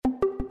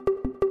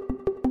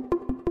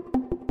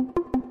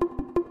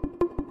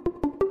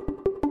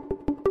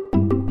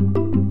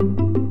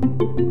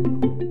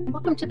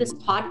to this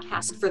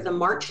podcast for the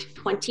March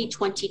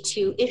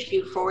 2022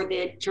 issue for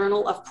the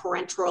Journal of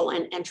Parenteral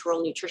and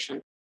Enteral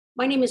Nutrition.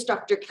 My name is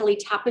Dr. Kelly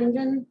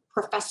Tappenden,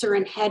 professor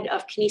and head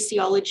of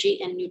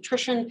kinesiology and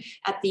nutrition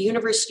at the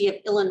University of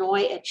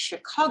Illinois at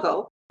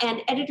Chicago,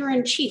 and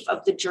editor-in-chief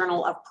of the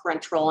Journal of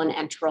Parenteral and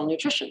Enteral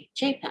Nutrition,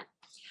 JPEN.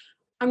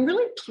 I'm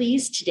really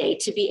pleased today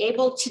to be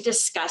able to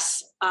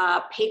discuss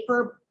a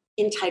paper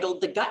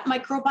entitled The Gut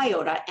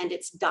Microbiota and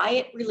Its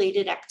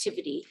Diet-Related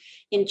Activity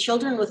in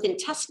Children with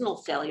Intestinal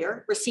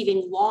Failure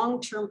Receiving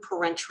Long-Term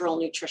Parenteral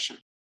Nutrition.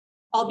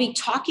 I'll be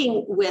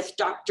talking with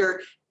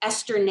Dr.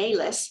 Esther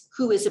Nelisz,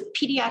 who is a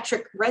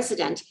pediatric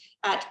resident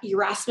at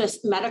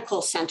Erasmus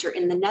Medical Center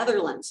in the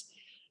Netherlands.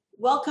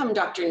 Welcome,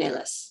 Dr.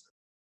 Nelisz.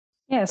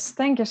 Yes,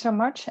 thank you so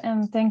much.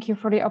 And thank you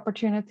for the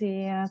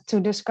opportunity to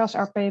discuss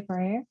our paper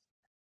here.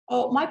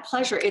 Oh, my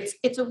pleasure.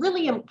 It's a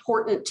really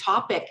important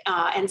topic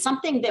and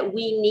something that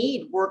we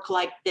need work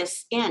like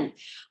this in.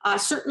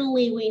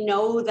 Certainly, we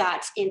know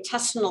that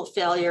intestinal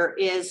failure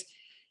is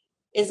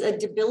a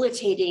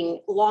debilitating,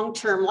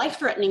 long-term,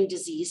 life-threatening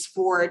disease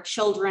for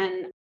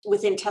children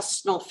with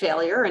intestinal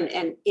failure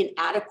and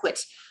inadequate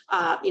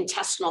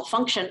intestinal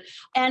function.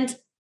 And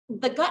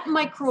the gut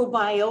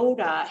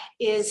microbiota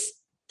is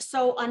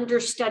so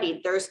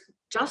understudied. There's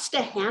just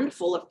a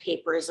handful of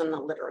papers in the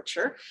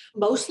literature,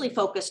 mostly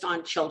focused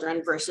on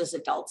children versus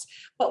adults.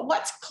 But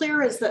what's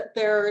clear is that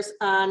there's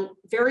a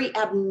very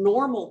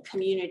abnormal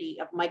community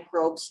of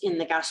microbes in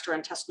the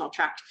gastrointestinal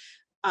tract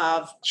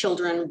of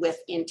children with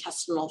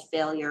intestinal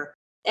failure.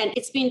 And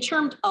it's been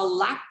termed a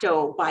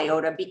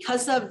lactobiota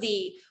because of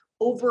the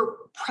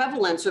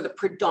overprevalence or the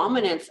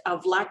predominance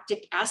of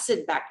lactic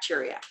acid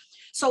bacteria.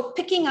 So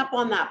picking up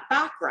on that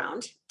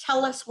background,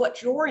 tell us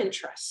what your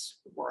interests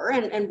were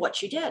and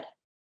what you did.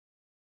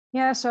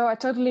 Yeah, so I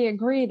totally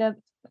agree that,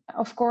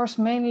 of course,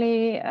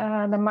 mainly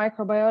the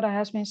microbiota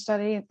has been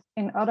studied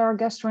in other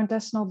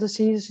gastrointestinal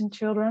diseases in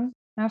children.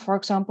 For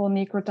example,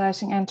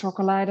 necrotizing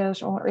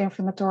enterocolitis or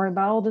inflammatory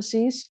bowel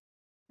disease.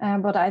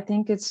 But I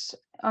think it's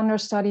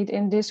understudied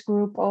in this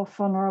group of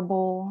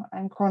vulnerable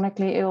and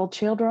chronically ill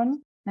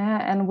children.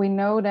 And we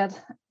know that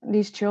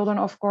these children,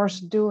 of course,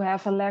 do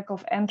have a lack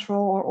of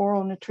enteral or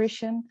oral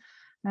nutrition,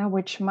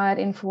 which might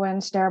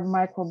influence their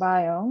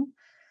microbiome.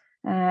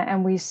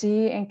 And we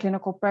see in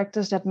clinical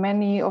practice that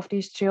many of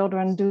these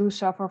children do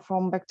suffer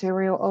from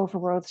bacterial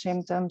overgrowth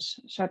symptoms,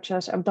 such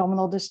as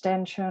abdominal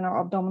distension or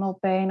abdominal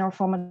pain or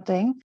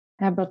vomiting.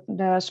 But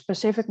the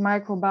specific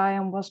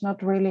microbiome was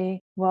not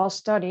really well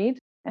studied.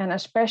 And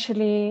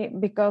especially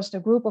because the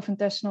group of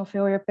intestinal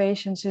failure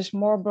patients is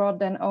more broad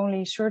than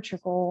only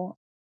surgical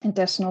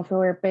intestinal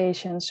failure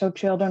patients, so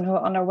children who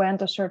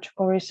underwent a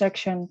surgical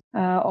resection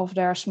of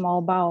their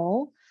small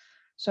bowel.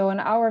 So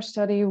in our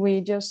study, we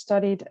just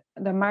studied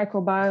the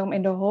microbiome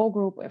in the whole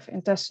group of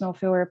intestinal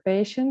failure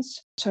patients.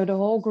 So the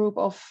whole group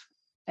of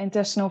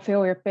intestinal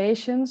failure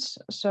patients,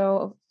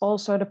 so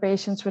also the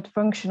patients with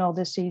functional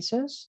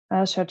diseases,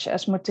 such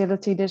as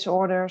motility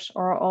disorders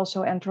or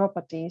also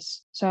enteropathies.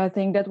 So I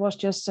think that was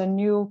just a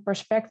new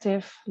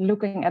perspective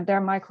looking at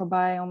their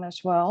microbiome as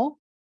well.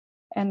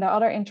 And the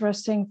other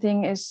interesting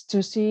thing is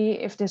to see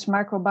if this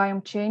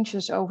microbiome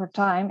changes over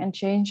time and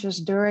changes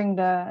during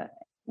the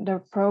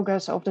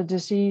progress of the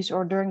disease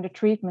or during the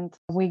treatment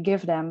we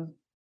give them.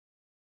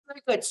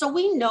 Very good. So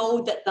we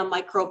know that the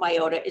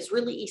microbiota is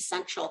really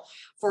essential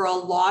for a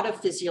lot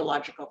of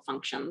physiological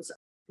functions,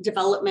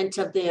 development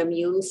of the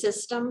immune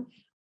system,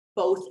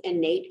 both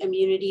innate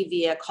immunity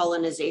via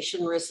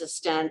colonization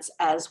resistance,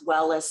 as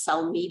well as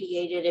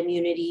cell-mediated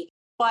immunity,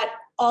 but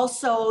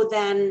also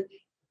then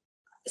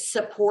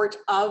support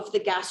of the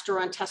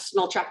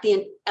gastrointestinal tract,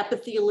 the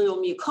epithelial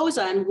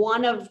mucosa. And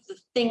one of the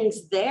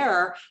things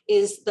there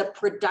is the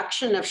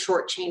production of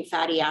short-chain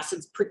fatty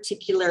acids,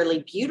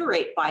 particularly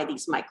butyrate by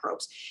these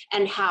microbes,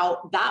 and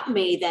how that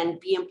may then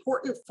be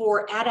important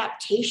for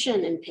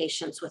adaptation in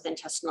patients with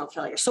intestinal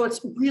failure. So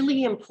it's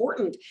really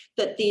important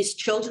that these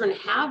children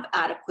have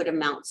adequate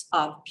amounts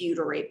of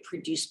butyrate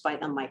produced by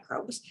the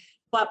microbes.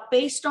 But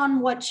based on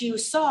what you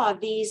saw,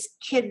 these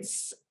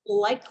kids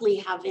likely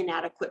have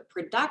inadequate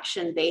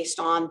production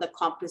based on the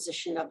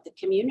composition of the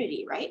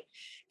community, right?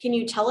 Can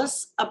you tell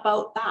us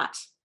about that?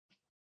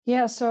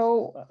 Yeah,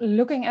 so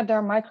looking at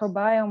their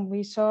microbiome,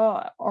 we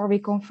saw or we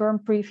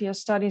confirmed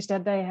previous studies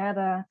that they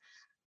had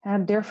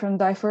different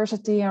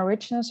diversity and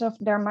richness of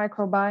their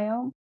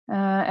microbiome.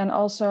 And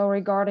also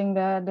regarding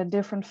the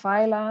different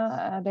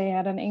phyla, they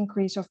had an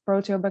increase of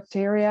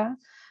proteobacteria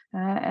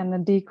and a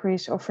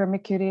decrease of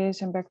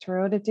Firmicutes and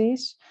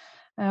Bacteroidetes.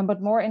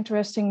 But more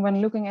interesting,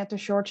 when looking at the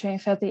short-chain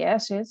fatty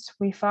acids,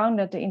 we found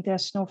that the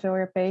intestinal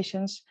failure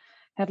patients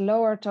had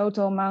lower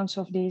total amounts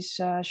of these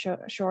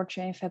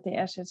short-chain fatty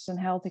acids than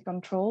healthy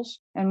controls.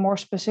 And more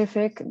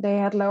specific, they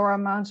had lower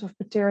amounts of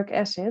butyric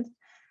acid,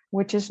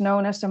 which is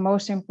known as the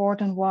most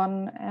important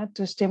one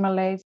to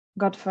stimulate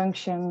gut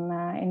function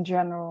in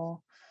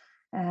general.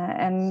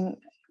 And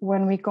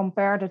when we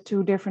compare the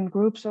two different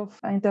groups of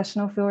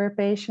intestinal failure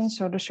patients,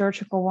 so the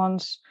surgical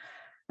ones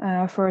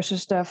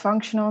versus the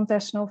functional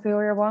intestinal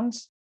failure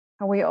ones,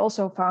 And we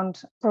also found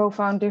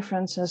profound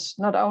differences,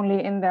 not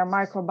only in their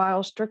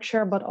microbial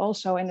structure, but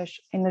also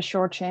in the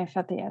short chain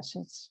fatty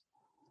acids.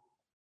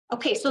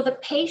 Okay, so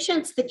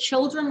the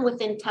children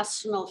with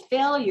intestinal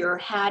failure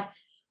had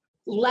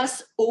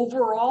less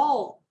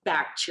overall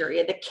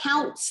bacteria, the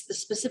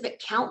specific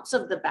counts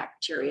of the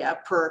bacteria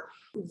per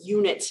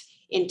unit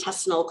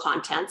intestinal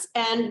contents,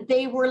 and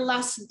they were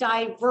less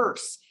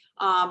diverse,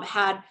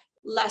 had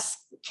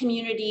less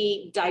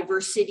community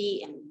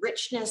diversity and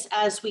richness,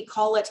 as we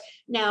call it.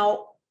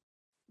 Now,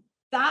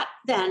 that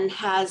then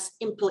has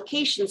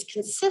implications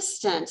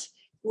consistent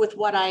with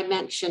what I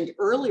mentioned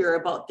earlier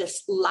about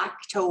this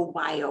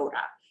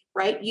lactobiota,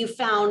 right? You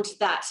found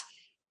that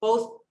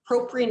both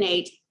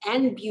propionate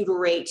and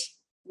butyrate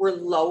were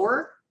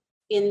lower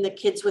in the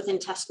kids with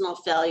intestinal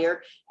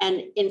failure.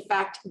 And in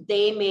fact,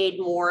 they made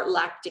more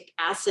lactic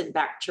acid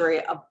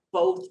bacteria of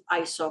both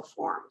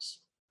isoforms,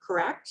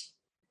 correct?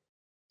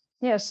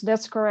 Yes,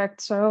 that's correct.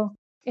 So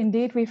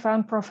indeed, we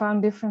found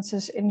profound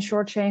differences in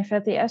short chain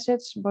fatty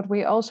acids, but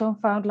we also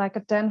found like a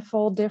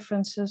tenfold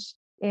differences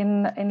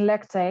in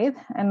lactate,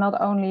 and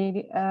not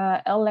only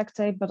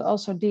L-lactate, but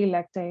also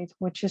D-lactate,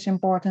 which is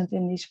important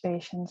in these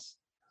patients.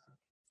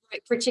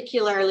 Right,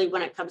 particularly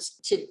when it comes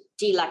to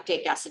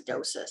D-lactate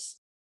acidosis,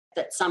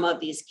 that some of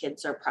these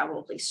kids are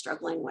probably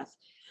struggling with.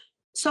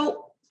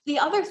 So the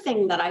other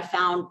thing that I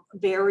found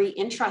very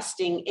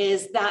interesting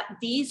is that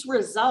these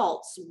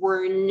results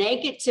were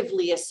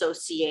negatively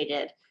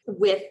associated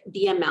with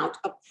the amount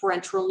of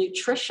parenteral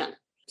nutrition.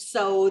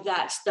 So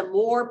that the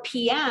more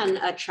PN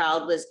a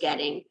child was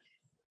getting,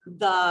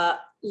 the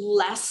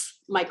less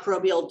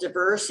microbial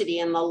diversity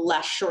and the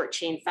less short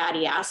chain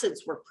fatty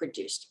acids were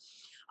produced.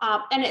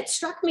 And it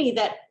struck me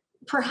that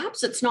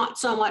perhaps it's not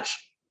so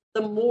much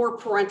the more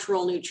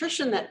parenteral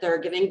nutrition that they're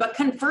giving, but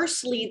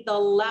conversely, the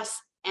less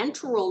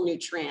enteral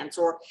nutrients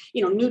or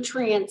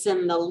nutrients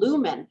in the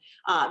lumen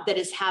that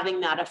is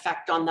having that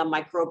effect on the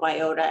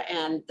microbiota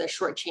and the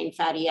short chain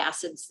fatty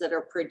acids that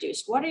are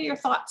produced. What are your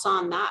thoughts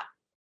on that?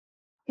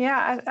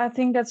 Yeah, I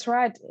think that's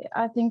right.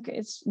 I think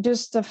it's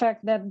just the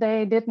fact that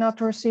they did not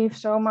receive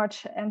so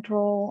much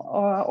enteral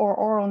or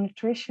oral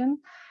nutrition,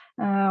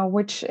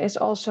 which is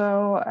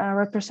also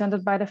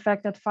represented by the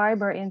fact that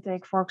fiber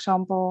intake, for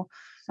example,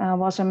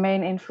 was a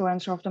main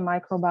influencer of the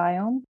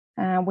microbiome.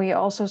 We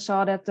also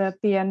saw that the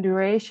PN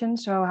duration,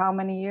 so how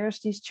many years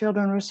these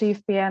children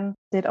receive PN,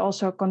 did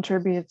also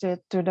contribute to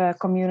the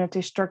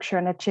community structure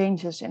and the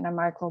changes in the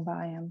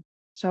microbiome.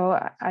 So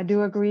I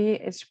do agree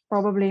it's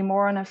probably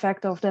more an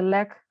effect of the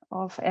lack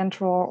of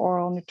enteral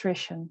oral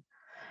nutrition.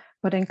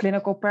 But in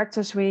clinical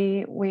practice,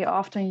 we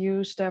often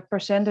use the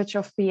percentage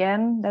of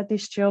PN that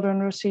these children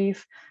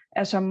receive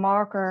as a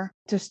marker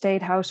to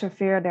state how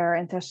severe their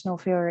intestinal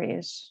failure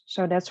is.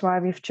 So that's why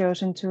we've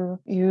chosen to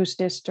use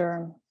this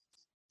term.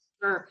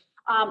 Sure.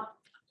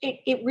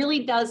 It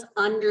really does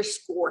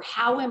underscore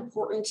how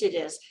important it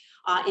is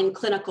in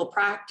clinical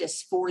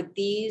practice for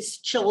these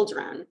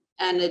children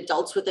and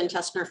adults with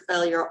intestinal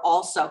failure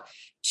also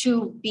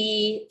to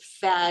be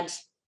fed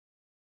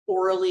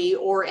orally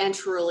or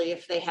enterally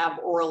if they have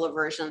oral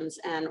aversions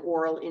and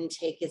oral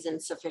intake is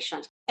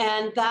insufficient,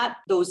 and that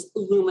those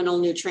luminal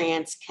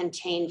nutrients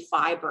contain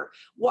fiber.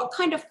 What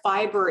kind of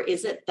fiber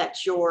is it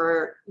that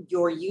you're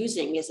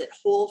using? Is it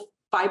whole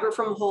fiber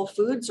from whole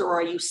foods, or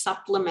are you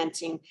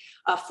supplementing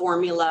a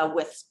formula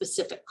with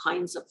specific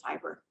kinds of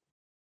fiber?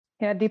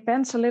 Yeah, it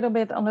depends a little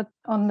bit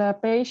on the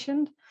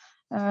patient.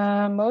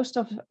 Most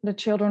of the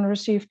children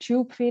receive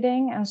tube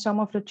feeding, and some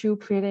of the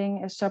tube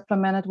feeding is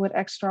supplemented with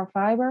extra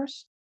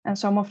fibers. And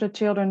some of the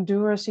children do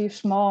receive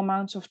small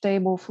amounts of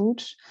table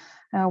foods,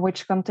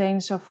 which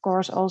contains, of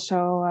course,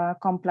 also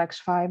complex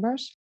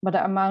fibers. But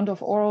the amount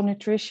of oral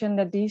nutrition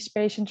that these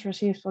patients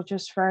receive was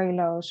just very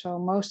low. So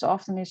most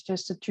often it's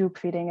just the tube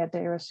feeding that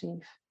they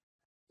receive.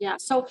 Yeah.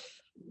 So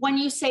when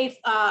you say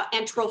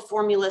enteral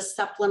formula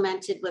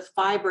supplemented with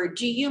fiber,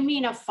 do you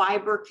mean a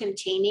fiber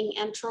containing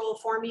enteral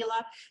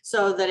formula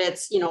so that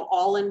it's,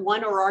 all in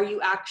one, or are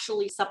you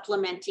actually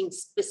supplementing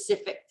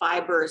specific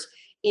fibers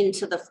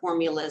into the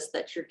formulas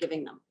that you're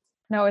giving them?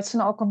 No, it's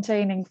an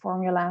all-containing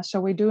formula.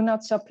 So we do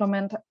not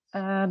supplement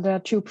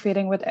the tube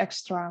feeding with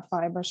extra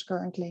fibers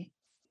currently.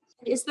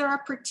 Is there a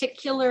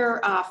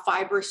particular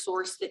fiber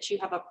source that you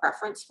have a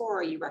preference for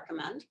or you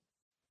recommend?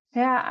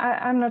 Yeah,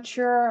 I'm not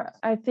sure.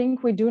 I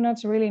think we do not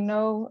really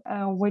know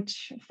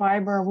which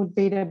fiber would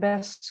be the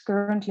best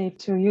currently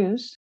to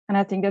use. And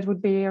I think that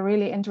would be a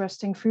really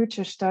interesting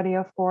future study,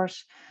 of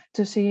course,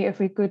 to see if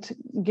we could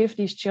give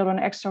these children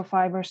extra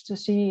fibers to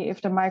see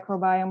if the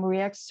microbiome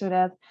reacts to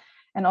that.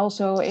 And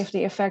also if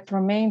the effect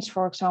remains,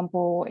 for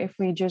example, if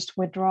we just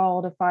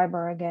withdraw the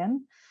fiber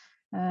again.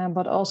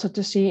 But also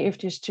to see if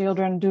these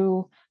children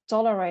do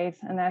tolerate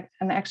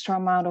an extra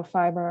amount of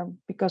fiber,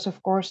 because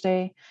of course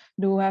they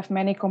do have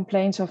many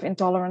complaints of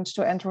intolerance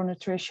to enteral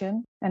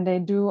nutrition, and they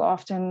do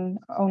often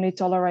only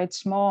tolerate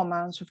small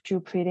amounts of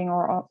tube feeding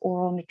or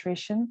oral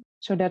nutrition.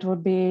 So that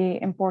would be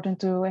important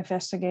to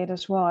investigate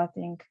as well, I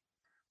think.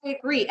 I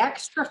agree,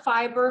 extra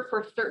fiber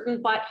for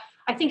certain, but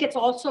I think it's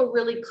also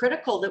really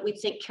critical that we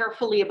think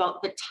carefully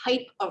about the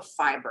type of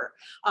fiber,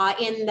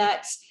 in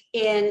that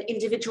in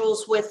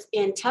individuals with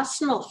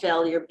intestinal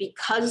failure,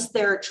 because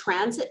their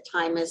transit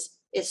time is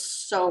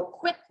so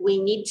quick,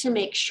 we need to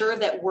make sure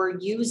that we're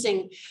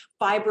using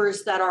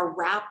fibers that are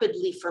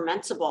rapidly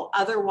fermentable.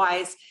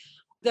 Otherwise,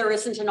 there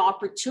isn't an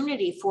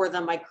opportunity for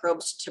the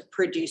microbes to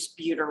produce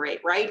butyrate,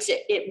 right?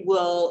 It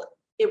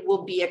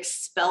will be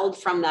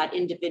expelled from that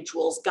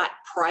individual's gut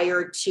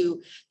prior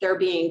to there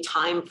being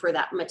time for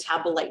that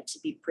metabolite to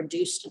be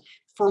produced,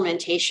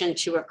 fermentation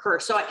to occur.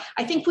 So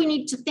I think we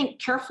need to think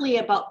carefully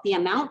about the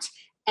amount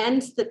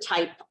and the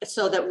type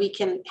so that we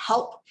can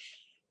help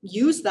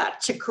use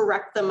that to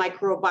correct the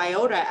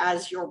microbiota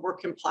as your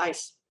work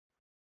implies.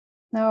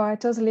 No, I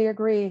totally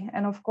agree.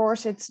 And of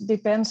course, it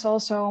depends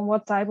also on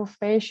what type of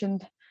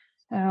patient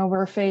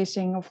we're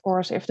facing. Of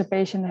course, if the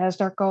patient has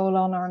their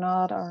colon or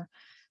not, or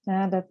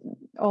that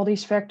all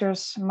these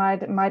factors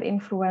might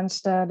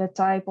influence the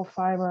type of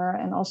fiber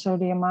and also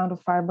the amount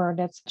of fiber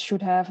that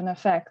should have an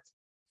effect.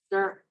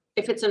 Sure.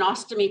 If it's an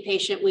ostomy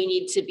patient, we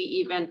need to be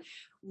even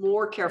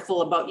more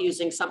careful about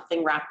using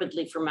something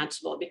rapidly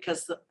fermentable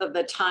because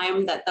the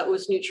time that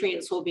those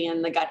nutrients will be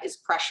in the gut is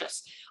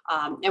precious.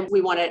 And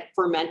we want it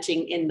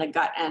fermenting in the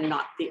gut and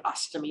not the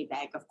ostomy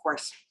bag, of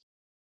course.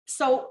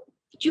 So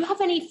do you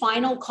have any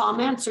final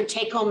comments or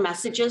take-home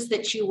messages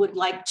that you would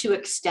like to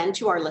extend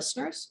to our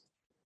listeners?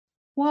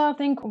 Well, I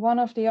think one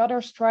of the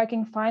other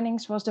striking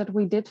findings was that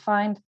we did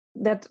find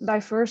that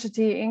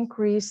diversity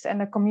increased and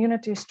the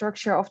community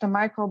structure of the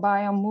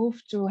microbiome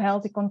moved to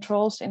healthy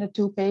controls in the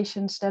 2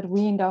 patients that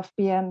weaned off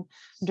PN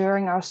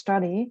during our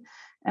study.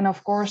 And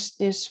of course,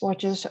 this was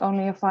just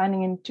only a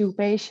finding in 2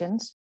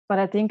 patients, but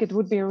I think it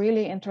would be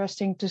really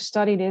interesting to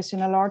study this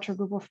in a larger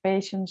group of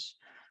patients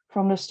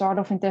from the start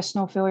of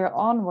intestinal failure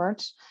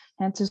onwards,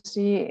 and to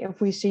see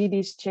if we see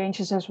these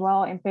changes as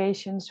well in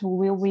patients who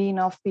will wean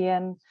off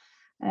PN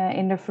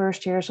in the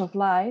first years of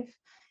life,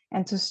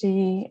 and to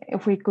see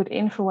if we could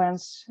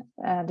influence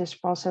this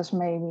process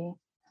maybe.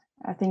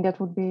 I think that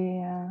would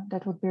be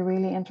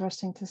really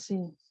interesting to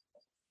see.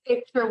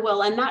 It sure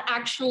will. And that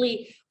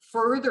actually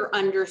further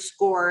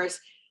underscores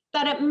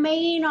that it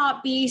may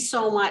not be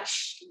so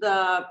much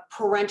the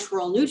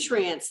parenteral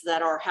nutrients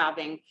that are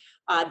having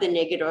the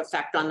negative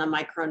effect on the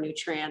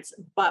micronutrients,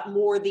 but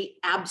more the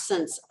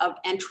absence of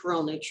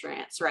enteral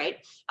nutrients,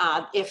 right?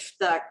 If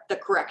the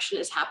correction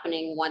is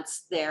happening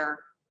once they're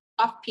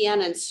off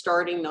PN and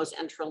starting those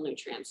enteral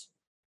nutrients.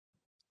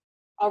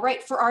 All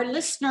right, for our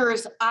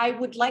listeners, I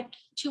would like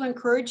to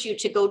encourage you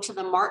to go to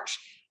the March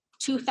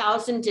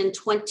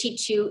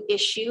 2022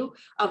 issue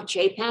of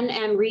JPEN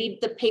and read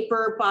the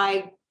paper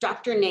by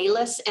Dr.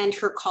 Nalis and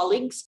her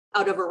colleagues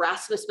out of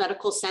Erasmus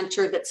Medical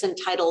Center that's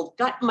entitled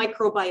Gut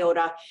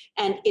Microbiota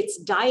and its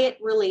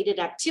Diet-Related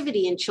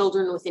Activity in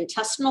Children with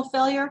Intestinal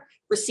Failure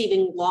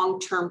Receiving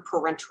Long-Term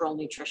Parenteral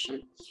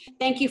Nutrition.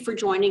 Thank you for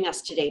joining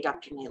us today,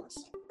 Dr. Nalis.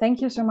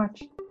 Thank you so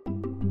much.